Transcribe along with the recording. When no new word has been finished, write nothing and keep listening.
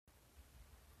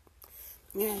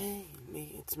Yay,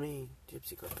 it's me,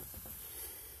 Gypsy Cooker.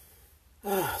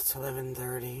 It's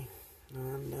 11:30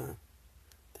 on, the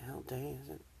hell day is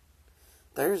it?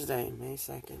 Thursday, May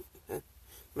 2nd.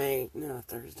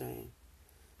 Thursday.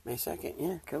 May 2nd,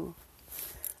 yeah, cool.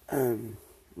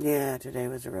 Yeah, today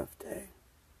was a rough day.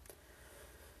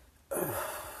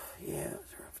 Yeah, it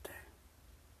was a rough day.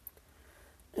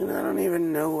 And I don't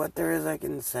even know what there is I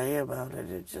can say about it.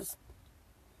 It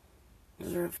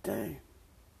was a rough day.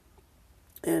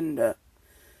 And, yeah,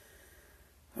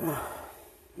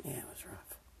 it was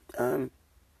rough. And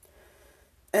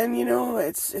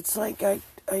it's like I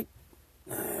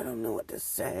don't know what to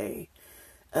say.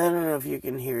 I don't know if you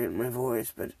can hear it in my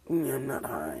voice, but I'm not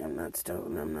high, I'm not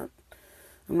stoned, I'm not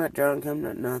drunk, I'm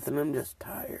not nothing, I'm just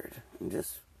tired. I'm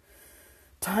just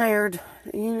tired,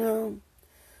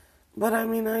 But I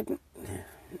mean, I don't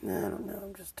know,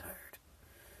 I'm just tired.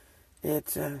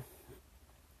 It's, I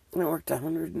worked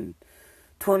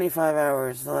 125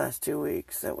 hours the last 2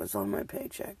 weeks. That was on my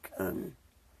paycheck. And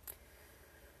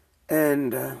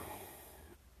I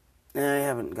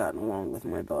haven't gotten along with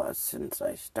my boss since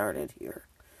I started here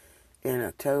in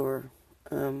October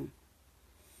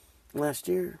last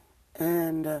year.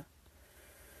 And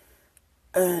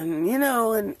you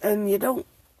don't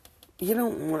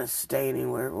want to stay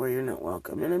anywhere where you're not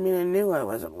welcome. And I mean, I knew I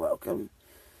wasn't welcome.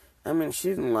 I mean, she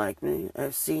didn't like me.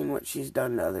 I've seen what she's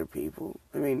done to other people.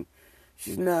 I mean,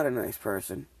 she's not a nice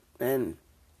person. And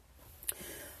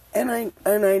I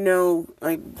know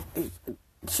I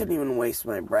shouldn't even waste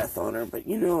my breath on her, but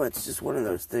it's just one of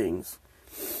those things.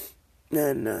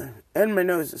 And my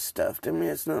nose is stuffed. I mean,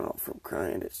 it's not all from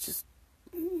crying. It's just,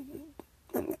 I'm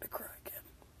gonna cry again.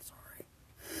 Sorry.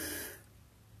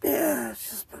 Yeah, it's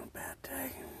just been a bad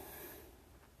day.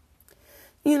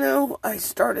 I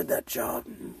started that job,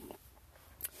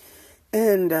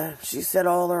 and she said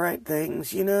all the right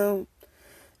things, and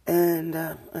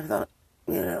I thought,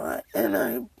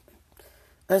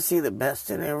 I see the best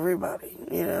in everybody,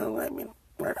 I mean,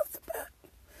 right off the bat.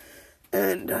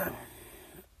 And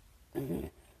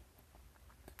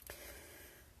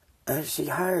she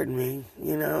hired me,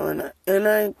 and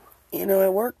I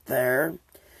worked there,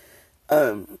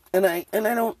 and I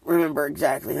don't remember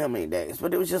exactly how many days,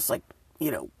 but it was just like,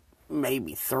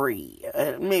 maybe 3,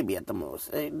 maybe at the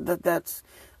most.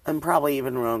 I'm probably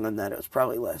even wrong on that. It was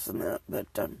probably less than that, but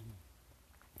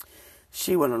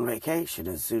she went on vacation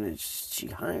as soon as she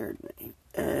hired me,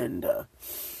 and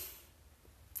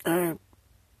I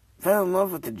fell in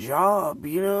love with the job,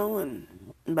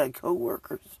 and my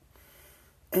coworkers,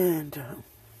 and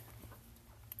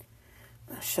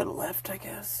I should have left, I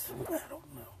guess. I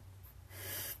don't know.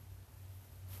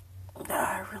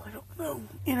 I really don't know.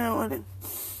 And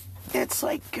it's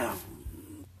like,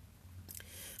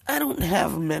 I don't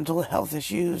have mental health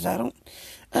issues. I don't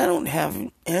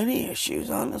have any issues,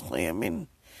 honestly. I mean,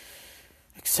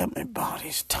 except my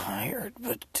body's tired,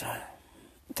 but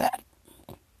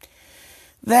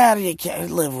that you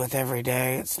can't live with every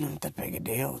day. It's not that big a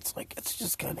deal. It's like, it's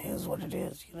just kind of is what it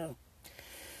is,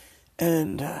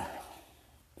 And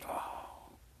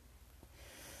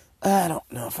I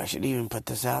don't know if I should even put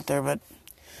this out there, but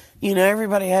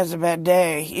everybody has a bad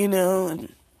day,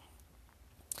 and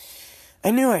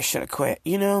I knew I should have quit,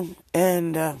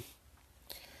 and I've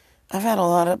had a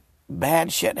lot of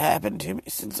bad shit happen to me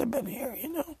since I've been here,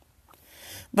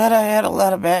 But I had a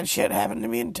lot of bad shit happen to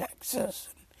me in Texas.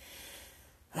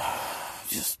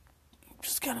 Just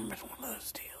kind of been one of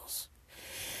those deals.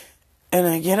 And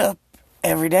I get up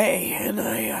every day and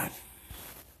I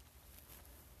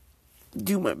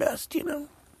do my best, and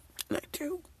I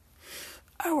do.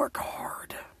 I work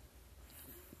hard.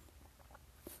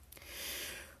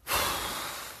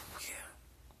 Yeah.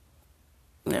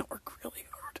 I work really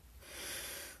hard.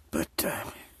 But,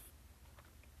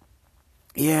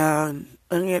 yeah,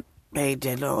 I get paid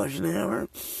 $10 an hour.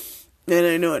 And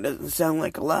I know it doesn't sound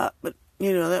like a lot, but,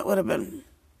 that would have been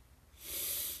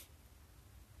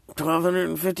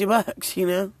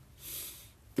 $1,250,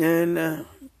 And,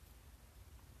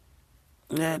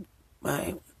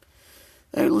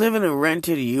 I live in a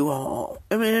rented U-Haul.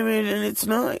 I mean, and it's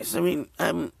nice. I mean,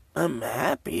 I'm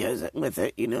happy with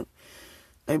it,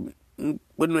 I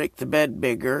would make the bed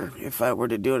bigger if I were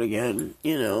to do it again,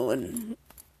 and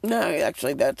no,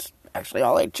 actually, that's actually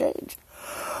all I'd change.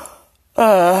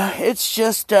 It's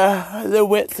just, the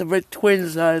width of a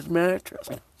twin-size mattress.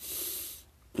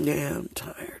 Yeah, I'm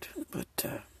tired, but,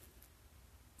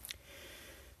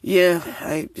 yeah,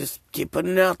 I just keep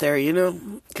putting it out there,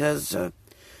 because,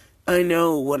 I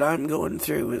know what I'm going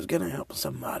through is going to help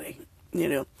somebody,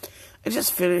 I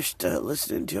just finished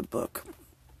listening to a book,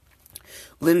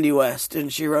 Lindy West,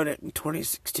 and she wrote it in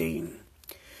 2016,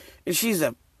 And she's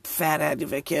a fat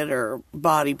advocate or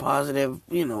body positive.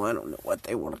 I don't know what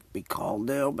they want to be called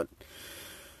now, but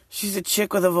she's a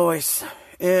chick with a voice.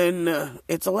 And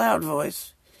it's a loud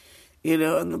voice.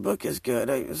 And the book is good.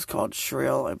 It's called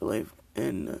Shrill, I believe.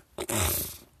 And,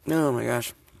 oh my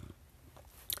gosh.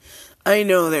 I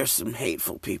know there's some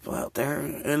hateful people out there,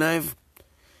 and I've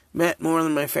met more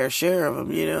than my fair share of them,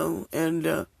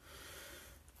 and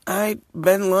I've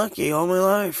been lucky all my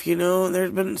life,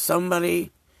 there's been somebody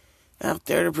out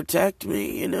there to protect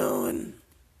me, and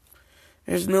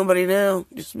there's nobody now,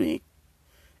 just me,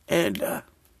 and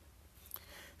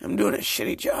I'm doing a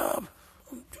shitty job.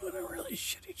 I'm doing a really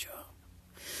shitty job.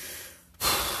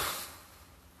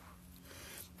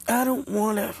 I don't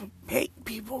want to hate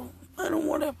people. I don't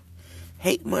want to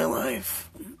hate my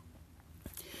life.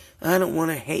 I don't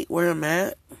want to hate where I'm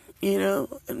at,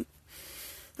 and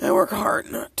I work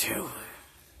hard not to.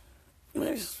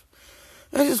 I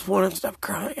just want to stop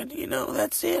crying,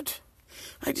 that's it.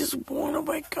 I just want to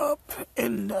wake up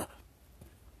and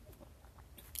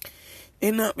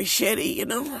not be shitty,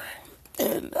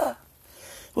 and,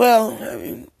 well,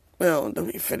 let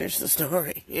me finish the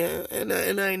story, yeah,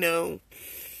 and I know,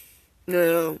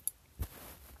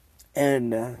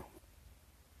 and,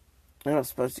 I was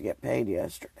supposed to get paid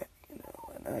yesterday,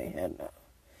 and I had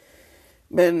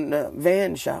been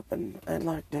van shopping. I'd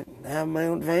like to have my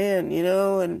own van,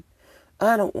 and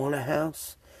I don't want a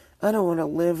house. I don't want to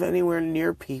live anywhere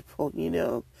near people, I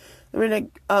mean, I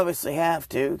obviously have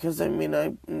to, because, I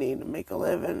need to make a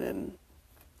living and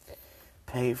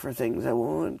pay for things I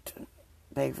want, and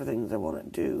pay for things I want to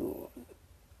do.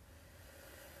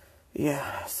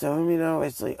 Yeah, so,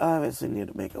 I obviously need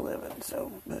to make a living,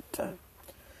 but,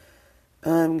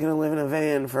 I'm going to live in a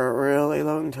van for a really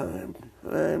long time.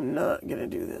 I'm not going to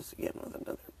do this again with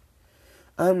another.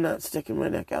 I'm not sticking my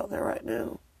neck out there right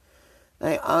now.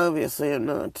 I obviously am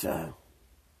not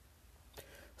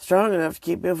strong enough to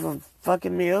keep people from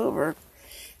fucking me over.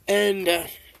 And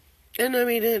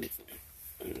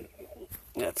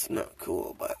that's not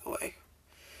cool, by the way.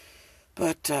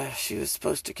 But she was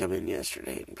supposed to come in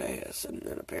yesterday and pay us, and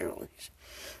then apparently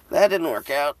that didn't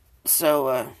work out.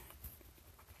 So,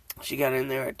 she got in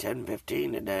there at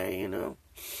 10:15 today,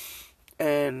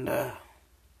 and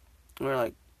we're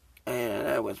like, and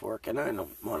I was working. I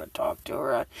don't want to talk to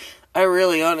her. I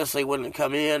really honestly wouldn't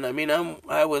come in.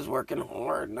 I was working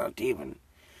hard not to even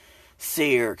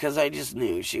see her, because I just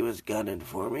knew she was gunning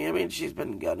for me. She's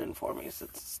been gunning for me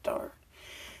since the start.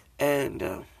 And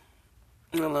I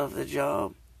love the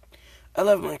job. I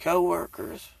love my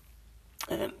coworkers.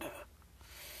 And,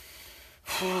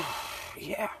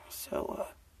 yeah, so,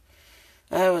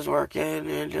 I was working,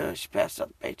 and she passed out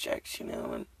the paychecks,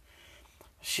 and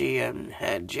she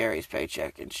had Jerry's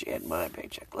paycheck, and she had my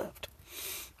paycheck left.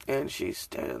 And she's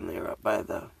standing there up by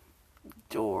the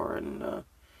door, and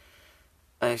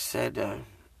I said,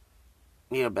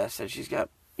 Beth said she's got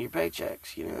your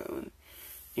paychecks, and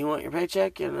you want your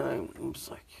paycheck? And I was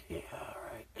like, yeah, all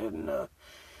right. And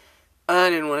I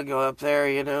didn't want to go up there,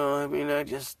 I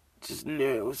just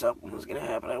knew something was going to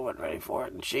happen. I wasn't ready for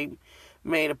it, and she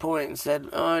made a point and said,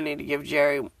 I need to give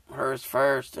Jerry hers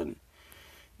first, and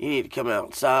you need to come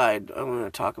outside. I'm going to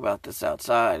talk about this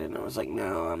outside. And I was like,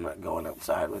 no, I'm not going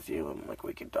outside with you. I'm like,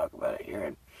 we can talk about it here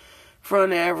in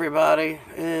front of everybody.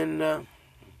 And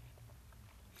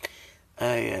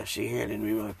she handed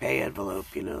me my pay envelope,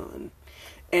 and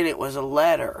it was a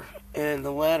letter. And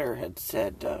the letter had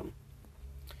said,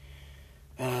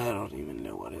 I don't even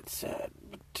know what it said,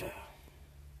 but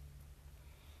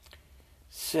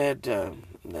said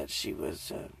that she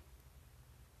was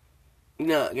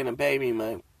not going to pay me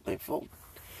my full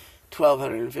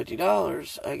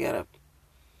 $1,250. I got a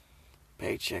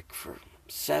paycheck for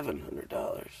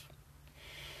 $700.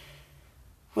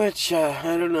 Which, I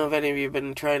don't know if any of you have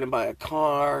been trying to buy a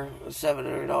car.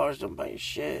 $700 don't buy you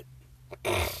shit.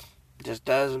 Just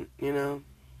doesn't,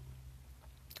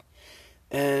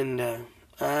 And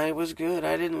I was good.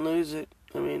 I didn't lose it.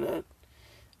 I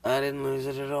didn't lose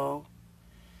it at all.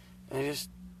 I just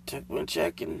took my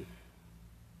check and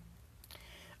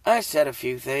I said a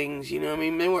few things, they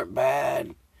weren't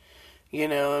bad.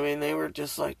 They were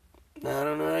just like, I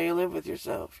don't know how you live with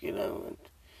yourself, and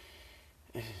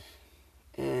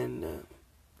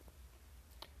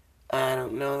I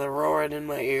don't know, the roaring in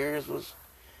my ears was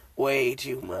way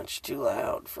too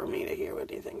loud for me to hear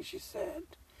anything she said.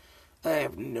 I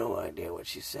have no idea what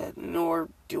she said, nor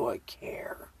do I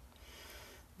care.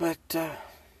 But,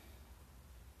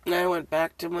 I went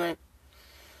back to my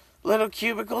little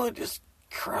cubicle and just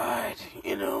cried,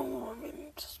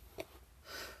 just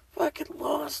fucking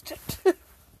lost it.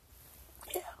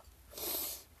 Yeah.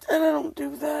 And I don't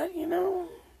do that, you know.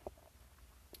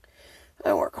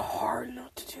 I work hard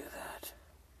not to do that.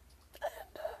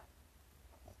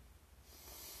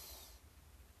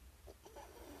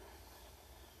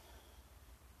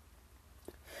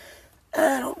 And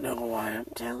I don't know why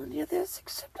I'm telling you this,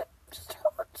 except it just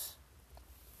hurts.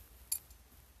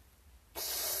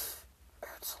 It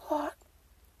hurts a lot.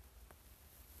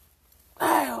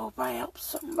 I hope I help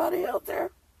somebody out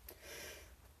there.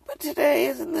 But today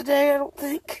isn't the day, I don't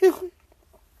think.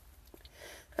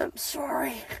 I'm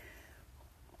sorry.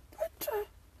 But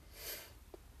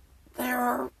there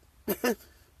are...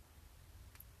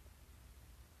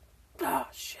 oh,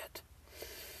 shit.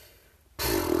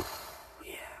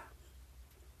 Yeah.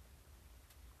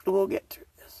 We'll get through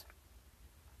this.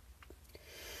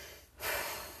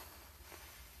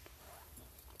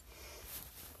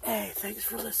 Hey, thanks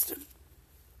for listening.